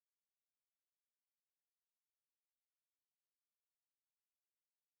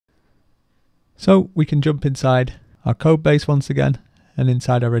So we can jump inside our code base once again, and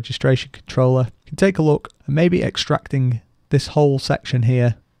inside our registration controller, you can take a look at maybe extracting this whole section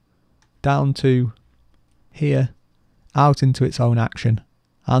here down to here, out into its own action,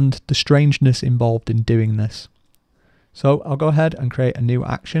 and the strangeness involved in doing this. So I'll go ahead and create a new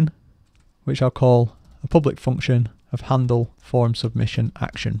action, which I'll call a public function of handle form submission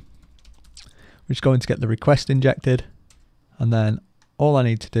action, which is going to get the request injected, and then all I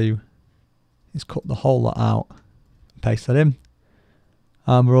need to do is cut the whole lot out and paste that in.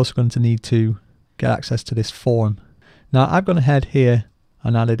 And we're also going to need to get access to this form. Now I've gone ahead here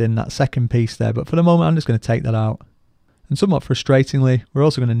and added in that second piece there, but for the moment I'm just going to take that out. And somewhat frustratingly, we're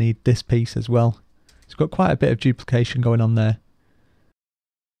also going to need this piece as well. It's got quite a bit of duplication going on there.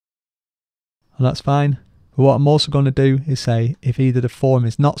 And that's fine. But what I'm also going to do is say if either the form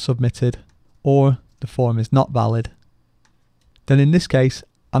is not submitted or the form is not valid, then in this case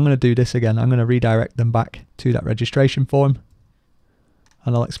I'm going to do this again. I'm going to redirect them back to that registration form,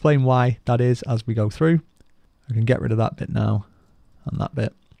 and I'll explain why that is as we go through. I can get rid of that bit now and that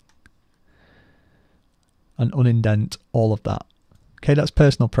bit and unindent all of that. Okay, that's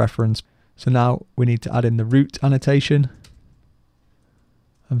personal preference. So now we need to add in the root annotation,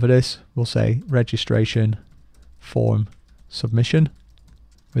 and for this we'll say registration form submission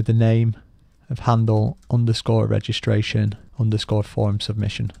with the name of handle underscore registration underscore form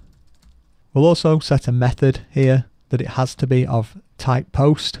submission. We'll also set a method here that it has to be of type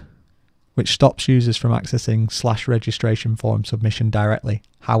post, which stops users from accessing /registration form submission directly.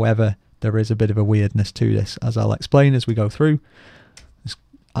 However, there is a bit of a weirdness to this, as I'll explain as we go through. Just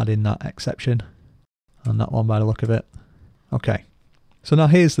add in that exception and that one by the look of it. Okay, so now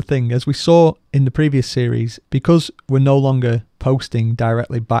here's the thing. As we saw in the previous series, because we're no longer posting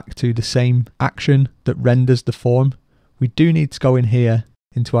directly back to the same action that renders the form, we do need to go in here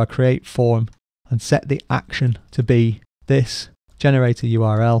into our create form and set the action to be this generator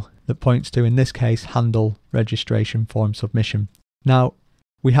URL that points to, in this case, handle registration form submission. Now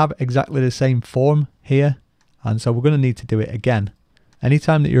we have exactly the same form here, and so we're going to need to do it again.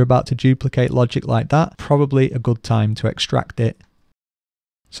 Anytime that you're about to duplicate logic like that, probably a good time to extract it.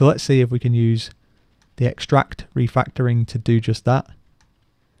 So let's see if we can use the extract refactoring to do just that.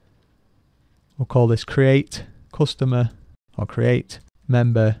 We'll call this create customer or create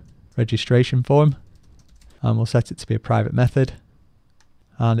member registration form, and we'll set it to be a private method.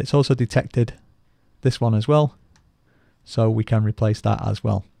 And it's also detected this one as well, so we can replace that as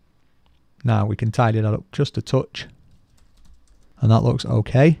well. Now we can tidy that up just a touch, and that looks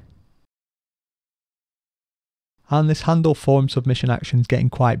okay. And this handle form submission action is getting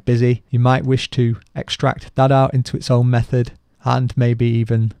quite busy. You might wish to extract that out into its own method, and maybe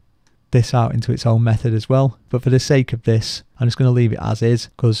even this out into its own method as well. But for the sake of this, I'm just going to leave it as is,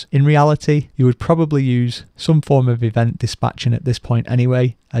 because in reality you would probably use some form of event dispatching at this point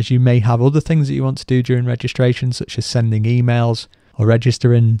anyway, as you may have other things that you want to do during registration, such as sending emails or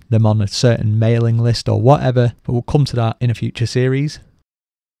registering them on a certain mailing list or whatever, but we'll come to that in a future series.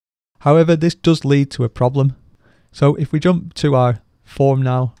 However, this does lead to a problem. So if we jump to our form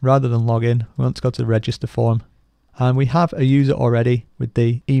now, rather than log in, we want to go to the register form, and we have a user already with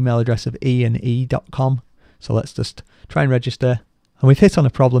the email address of e&e.com. So let's just try and register, and we've hit on a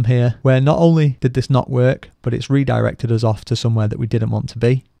problem here where not only did this not work, but it's redirected us off to somewhere that we didn't want to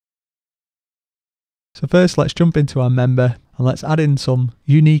be. So first let's jump into our member and let's add in some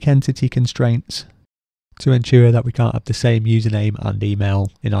unique entity constraints to ensure that we can't have the same username and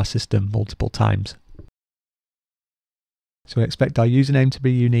email in our system multiple times. So we expect our username to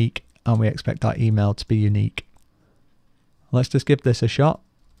be unique and we expect our email to be unique. Let's just give this a shot.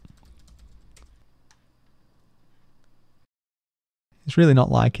 It's really not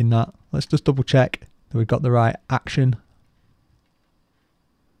liking that. Let's just double check that we've got the right action.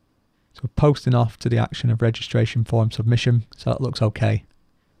 So we're posting off to the action of registration form submission, so that looks okay.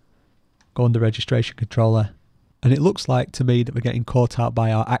 Go under registration controller, and it looks like to me that we're getting caught out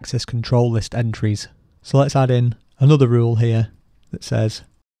by our access control list entries. So let's add in another rule here that says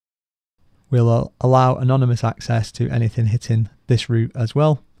we'll allow anonymous access to anything hitting this route as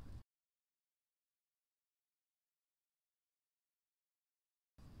well.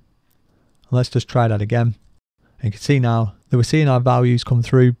 Let's just try that again. And you can see now that we're seeing our values come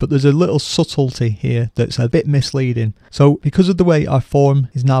through, but there's a little subtlety here that's a bit misleading. So because of the way our form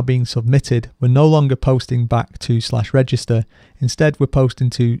is now being submitted, we're no longer posting back to /register. Instead, we're posting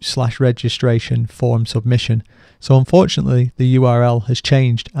to /registration form submission. So unfortunately, the URL has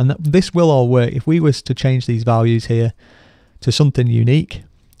changed, and this will all work. If we was to change these values here to something unique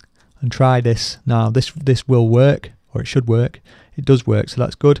and try this now, this will work, or it should work. It does work, so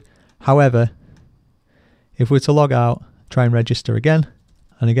that's good. However, If we're to log out, try and register again,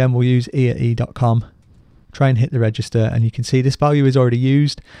 and again we'll use e@e.com, try and hit the register, and you can see this value is already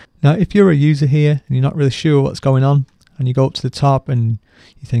used. Now if you're a user here and you're not really sure what's going on, and you go up to the top and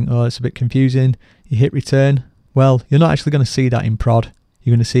you think, oh, it's a bit confusing, you hit return, well, you're not actually going to see that in prod.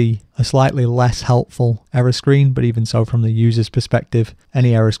 You're going to see a slightly less helpful error screen, but even so, from the user's perspective,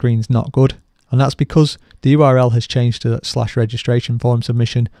 any error screen's not good. And that's because the URL has changed to that /registration form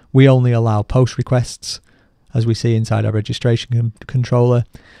submission. We only allow post requests, as we see inside our registration controller.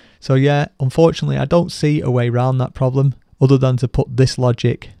 So yeah, unfortunately, I don't see a way around that problem other than to put this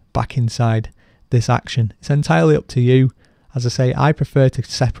logic back inside this action. It's entirely up to you. As I say, I prefer to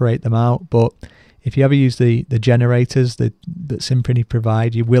separate them out, but if you ever use the generators that Symfony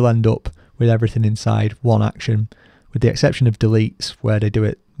provide, you will end up with everything inside one action, with the exception of deletes, where they do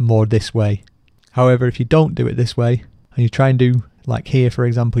it more this way. However, if you don't do it this way, and you try and do, like here for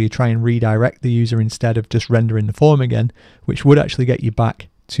example, you try and redirect the user instead of just rendering the form again, which would actually get you back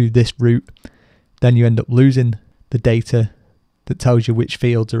to this route, then you end up losing the data that tells you which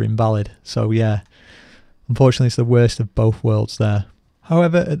fields are invalid. So yeah, unfortunately it's the worst of both worlds there.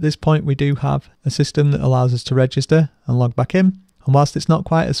 However, at this point we do have a system that allows us to register and log back in. And whilst it's not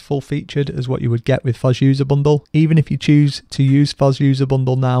quite as full featured as what you would get with Fuzz User Bundle, even if you choose to use Fuzz User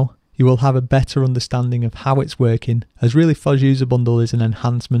Bundle now, you will have a better understanding of how it's working, as really Fuzz User Bundle is an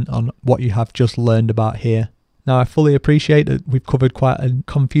enhancement on what you have just learned about here. Now I fully appreciate that we've covered quite a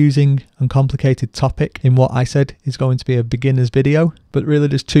confusing and complicated topic in what I said is going to be a beginner's video, but really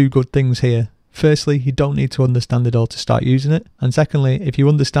there's two good things here. Firstly, you don't need to understand it all to start using it. And secondly, if you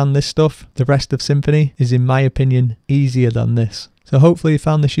understand this stuff, the rest of Symfony is, in my opinion, easier than this. So hopefully you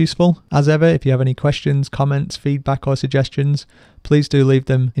found this useful. As ever, if you have any questions, comments, feedback or suggestions, please do leave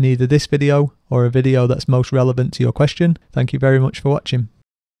them in either this video or a video that's most relevant to your question. Thank you very much for watching.